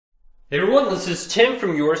Hey everyone, this is Tim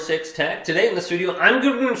from YourSixTech. Today in this video, I'm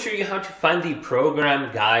going to show you how to find the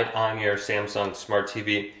program guide on your Samsung Smart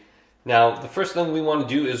TV. Now, the first thing we want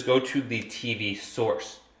to do is go to the TV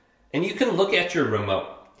source. And you can look at your remote.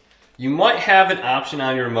 You might have an option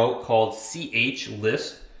on your remote called CH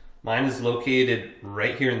List. Mine is located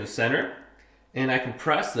right here in the center. And I can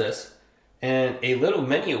press this and a little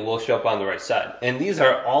menu will show up on the right side. And these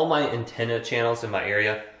are all my antenna channels in my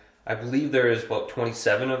area. I believe there is about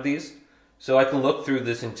 27 of these. So I can look through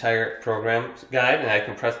this entire program guide and I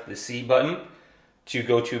can press the C button to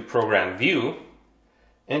go to program view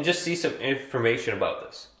and just see some information about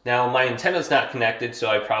this. Now my antenna is not connected, so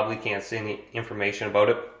I probably can't see any information about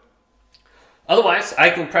it. Otherwise, I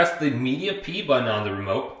can press the Media P button on the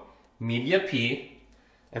remote, Media P,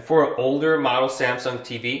 and for an older model Samsung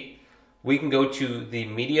TV, we can go to the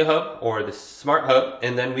Media Hub or the Smart Hub,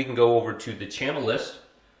 and then we can go over to the channel list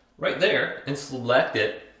right there and select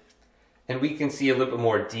it. And we can see a little bit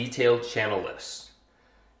more detailed channel lists.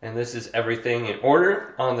 And this is everything in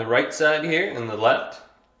order on the right side here and the left.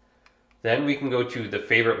 Then we can go to the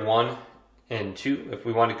favorite 1 and 2 if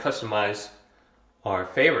we want to customize our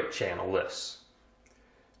favorite channel lists.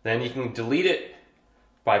 Then you can delete it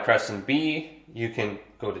by pressing B. You can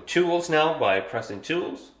go to Tools now by pressing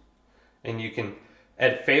Tools. And you can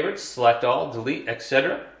edit favorites, select all, delete,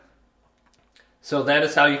 etc. So that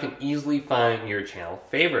is how you can easily find your channel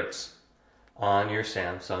favorites on your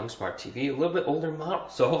Samsung Smart TV, a little bit older model.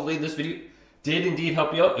 So hopefully this video did indeed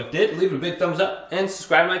help you out. If it did, leave it a big thumbs up and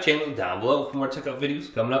subscribe to my channel down below for more tech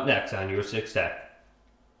videos coming up next on YourSixTech.